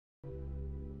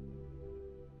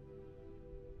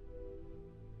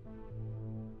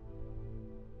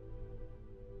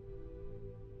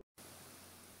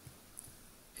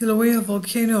Kilauea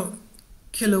Volcano,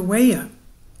 Kilauea,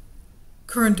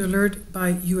 current alert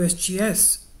by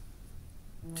USGS.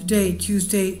 Today,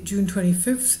 Tuesday, June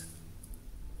 25th.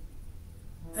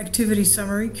 Activity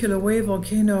summary: Kilauea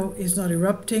Volcano is not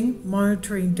erupting.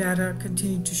 Monitoring data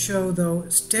continue to show, though,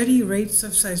 steady rates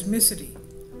of seismicity,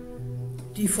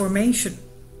 deformation,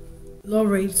 low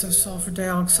rates of sulfur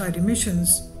dioxide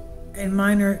emissions, and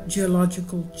minor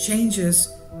geological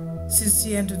changes since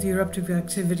the end of the eruptive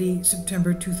activity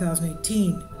September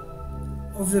 2018.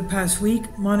 Over the past week,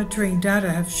 monitoring data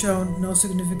have shown no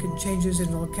significant changes in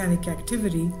volcanic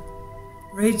activity.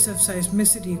 Rates of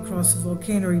seismicity across the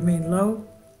volcano remain low.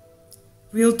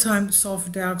 Real-time sulfur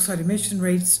dioxide emission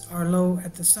rates are low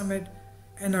at the summit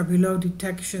and are below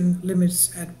detection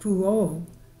limits at Pu'u'o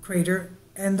crater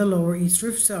and the lower East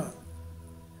Rift Zone.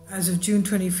 As of June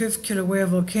 25th, Kilauea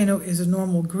Volcano is a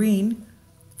normal green.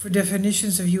 For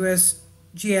definitions of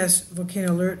USGS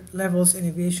volcano alert levels and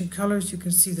aviation colors, you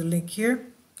can see the link here.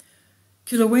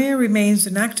 Kilauea remains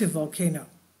an active volcano,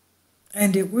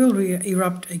 and it will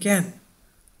erupt again.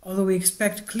 Although we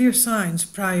expect clear signs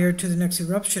prior to the next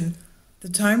eruption, the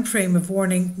time frame of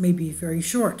warning may be very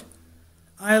short.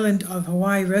 Island of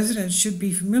Hawaii residents should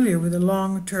be familiar with the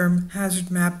long-term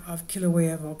hazard map of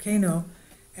Kilauea Volcano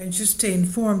and should stay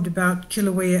informed about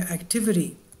Kilauea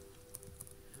activity.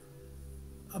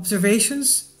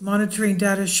 Observations: monitoring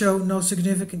data show no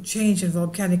significant change in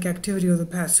volcanic activity over the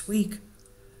past week.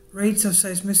 Rates of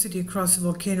seismicity across the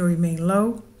volcano remain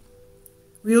low.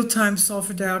 Real-time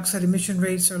sulfur dioxide emission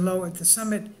rates are low at the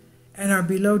summit and are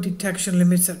below detection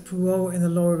limits at Pu'u'o in the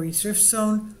lower East Rift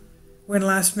Zone, when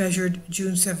last measured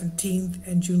June 17th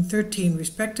and June 13th,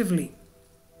 respectively.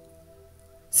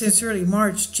 Since early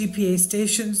March,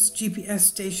 GPS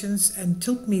stations, and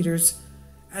tilt meters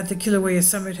at the Kilauea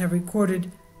summit have recorded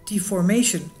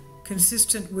deformation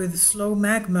consistent with slow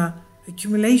magma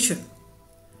accumulation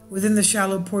within the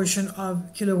shallow portion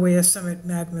of Kilauea summit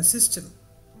magma system,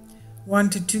 1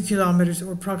 to 2 kilometers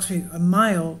or approximately a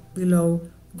mile below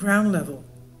ground level.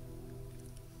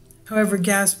 However,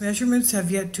 gas measurements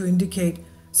have yet to indicate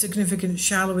significant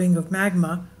shallowing of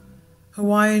magma.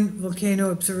 Hawaiian Volcano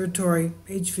Observatory,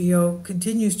 HVO,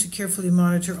 continues to carefully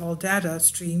monitor all data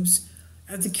streams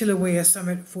at the Kilauea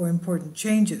summit for important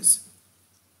changes.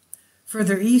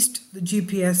 Further east, the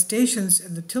GPS stations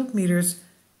and the tilt meters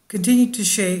continue to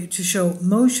show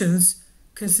motions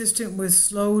consistent with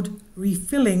slowed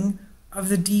refilling of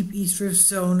the deep East Rift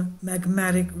Zone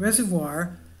magmatic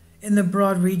reservoir in the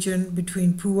broad region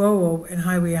between Pu'u'o and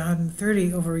Highway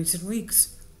 130 over recent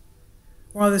weeks.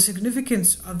 While the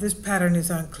significance of this pattern is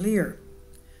unclear,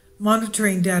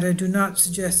 monitoring data do not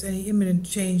suggest any imminent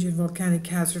change in volcanic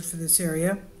hazard for this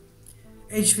area.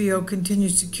 HVO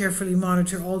continues to carefully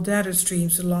monitor all data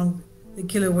streams along the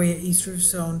Kilauea East Rift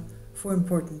Zone for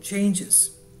important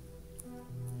changes.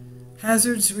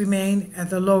 Hazards remain at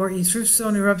the lower East Rift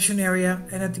Zone eruption area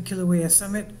and at the Kilauea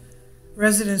summit.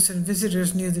 Residents and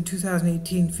visitors near the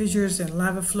 2018 fissures and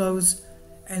lava flows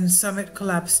and summit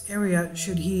collapse area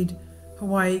should heed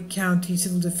Hawaii County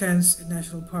Civil Defense and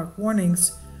National Park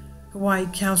warnings. Hawaii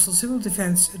Council Civil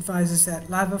Defense advises that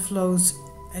lava flows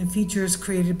and features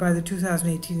created by the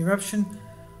 2018 eruption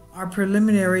are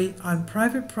preliminary on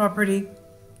private property,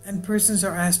 and persons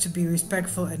are asked to be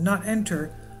respectful and not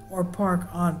enter or park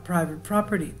on private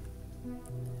property.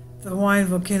 The Hawaiian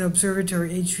Volcano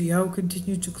Observatory, HVO,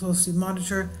 continues to closely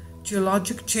monitor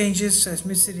geologic changes,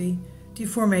 seismicity,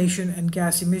 deformation, and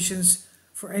gas emissions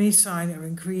for any sign of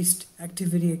increased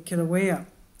activity at Kilauea.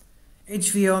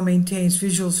 HVO maintains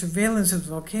visual surveillance of the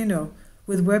volcano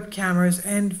with web cameras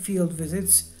and field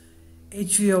visits.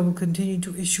 HVO will continue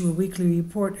to issue a weekly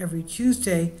report every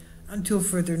Tuesday until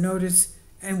further notice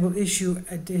and will issue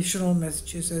additional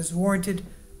messages as warranted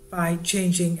by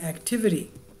changing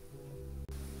activity.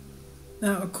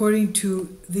 Now, according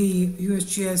to the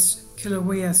USGS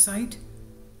Kilauea site,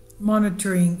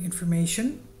 monitoring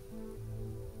information,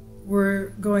 we're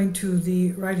going to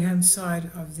the right-hand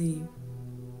side of the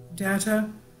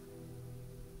data.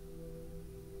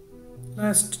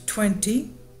 Last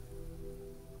 20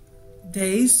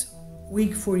 days,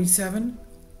 week 47,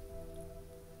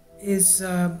 is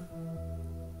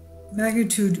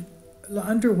magnitude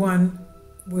under 1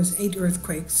 was 8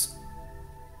 earthquakes.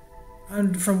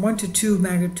 And from 1 to 2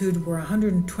 magnitude were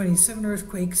 127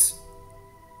 earthquakes.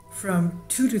 From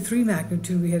 2 to 3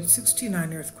 magnitude, we had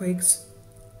 69 earthquakes.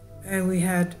 And we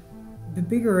had the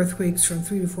bigger earthquakes from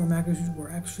 3 to 4 magnitude were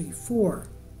actually 4.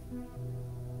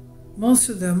 Most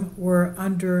of them were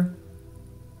under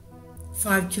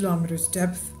 5 kilometers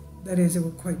depth. That is, they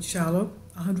were quite shallow.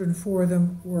 104 of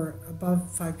them were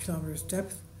above 5 kilometers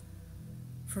depth.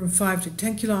 From 5 to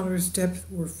 10 kilometers depth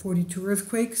were 42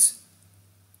 earthquakes.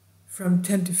 From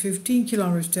 10 to 15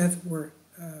 kilometers depth were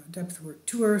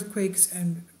 2 earthquakes,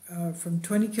 and from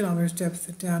 20 kilometers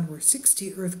depth down were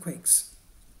 60 earthquakes.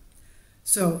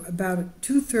 So about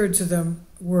 2/3 of them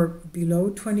were below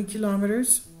 20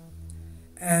 kilometers,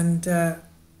 and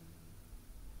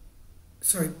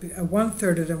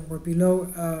 1/3 of them were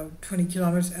below 20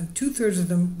 kilometers, and 2/3 of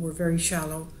them were very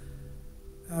shallow,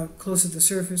 close to the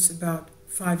surface, about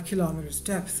 5 kilometers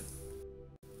depth.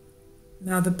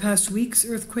 Now the past week's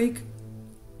earthquake,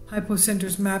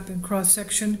 hypocenters map and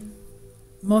cross-section,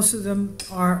 most of them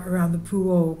are around the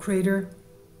Pu'u crater,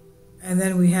 and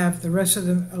then we have the rest of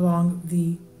them along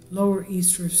the lower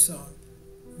east rift zone.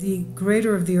 The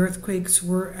greater of the earthquakes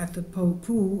were at the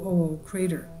Pu'u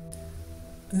crater.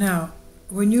 Now,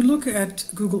 when you look at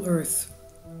Google Earth,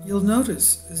 you'll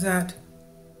notice that,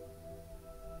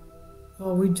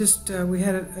 well, we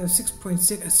had a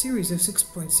series of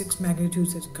 6.6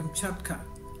 magnitudes at Kamchatka,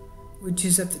 which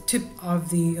is at the tip of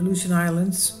the Aleutian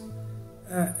Islands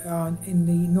in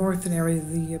the northern area of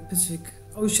the Pacific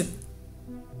Ocean.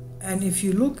 And if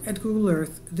you look at Google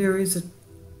Earth, there is a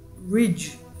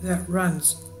ridge that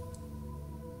runs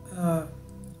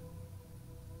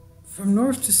from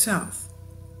north to south,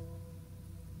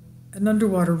 an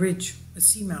underwater ridge, a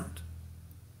seamount,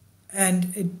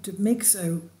 and it makes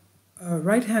a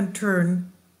right-hand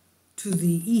turn to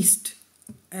the east,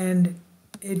 and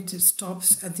it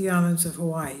stops at the islands of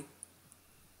Hawaii.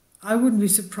 I wouldn't be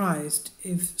surprised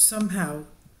if somehow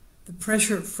the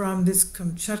pressure from this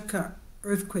Kamchatka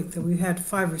earthquake, that we had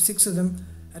 5 or 6 of them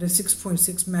at a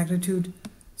 6.6 magnitude,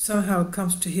 somehow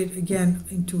comes to hit again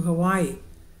into Hawaii.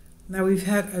 Now we've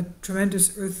had a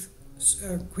tremendous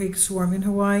earthquake swarm in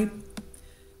Hawaii.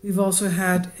 We've also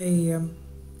had a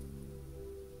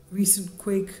recent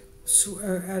quake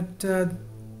at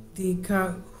the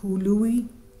Kahului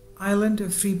Island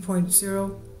of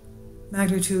 3.0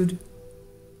 magnitude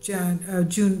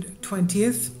June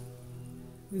 20th.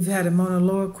 We've had a Mauna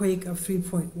Loa quake of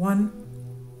 3.1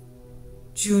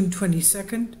 June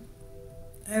 22nd,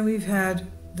 and we've had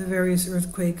the various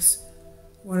earthquakes,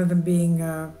 one of them being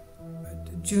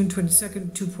June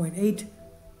 22nd, 2.8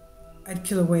 at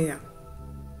Kilauea.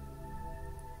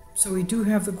 So we do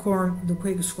have the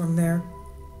quake swarm there.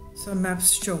 Some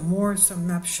maps show more, some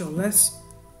maps show less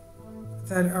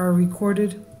that are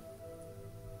recorded.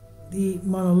 The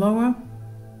Mauna Loa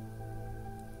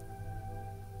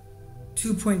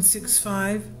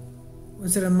 2.65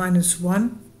 was at a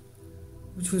 -1,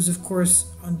 which was of course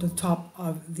on the top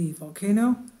of the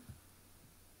volcano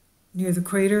near the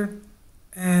crater,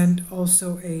 and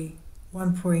also a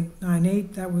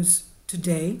 1.98, that was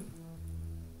today.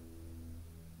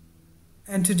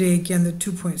 And today again the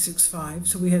 2.65,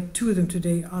 so we had 2 of them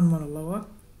today on Mauna Loa.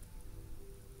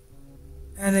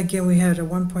 And again we had a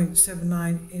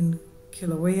 1.79 in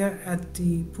Kilauea at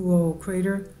the Pu'u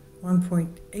crater,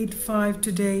 1.85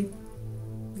 today.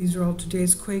 These are all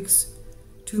today's quakes.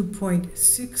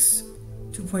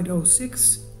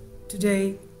 2.06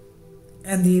 today,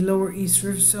 and the lower east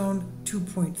rift zone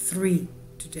 2.3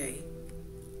 today,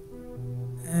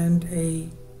 and a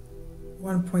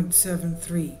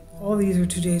 1.73. All these are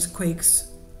today's quakes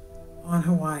on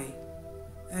Hawaii.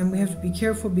 And we have to be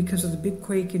careful because of the big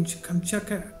quake in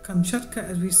Kamchatka,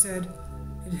 as we said.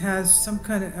 It has some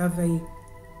kind of a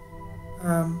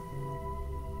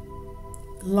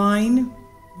line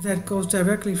that goes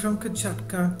directly from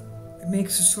Kamchatka. It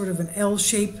makes a sort of an L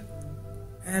shape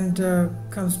and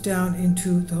comes down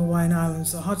into the Hawaiian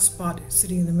Islands. The hot spot is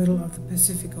sitting in the middle of the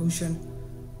Pacific Ocean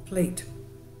plate.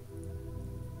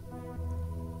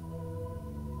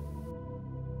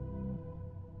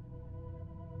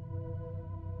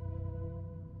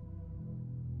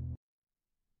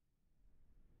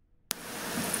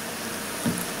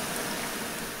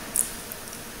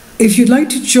 If you'd like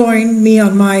to join me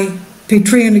on my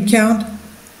Patreon account,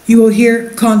 you will hear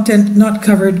content not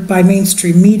covered by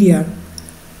mainstream media.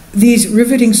 These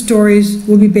riveting stories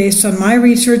will be based on my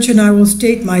research, and I will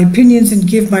state my opinions and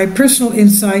give my personal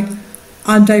insight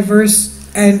on diverse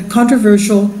and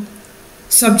controversial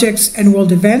subjects and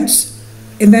world events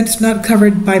not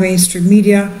covered by mainstream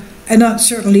media, and not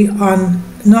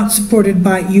supported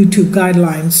by YouTube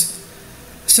guidelines.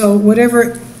 So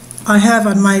whatever I have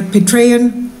on my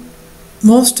Patreon,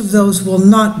 most of those will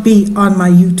not be on my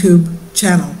YouTube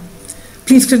channel.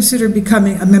 Please consider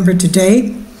becoming a member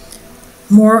today.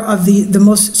 More of the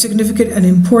most significant and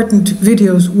important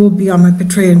videos will be on my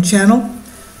Patreon channel.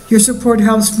 Your support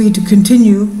helps me to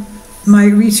continue my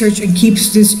research and keeps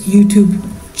this YouTube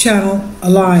channel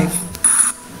alive.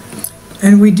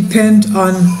 and we depend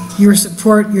on your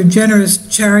support, your generous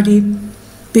charity,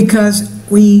 because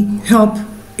we help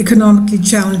economically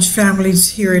challenged families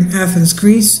here in Athens,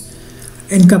 Greece,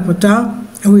 in Kapota,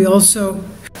 and we also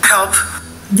help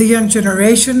the young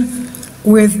generation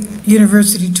with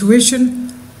university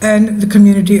tuition and the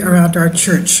community around our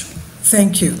church.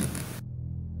 Thank you.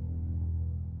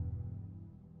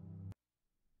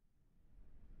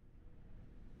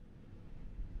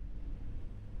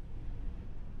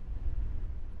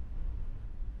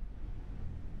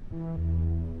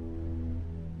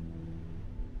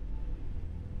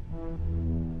 Thank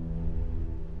you.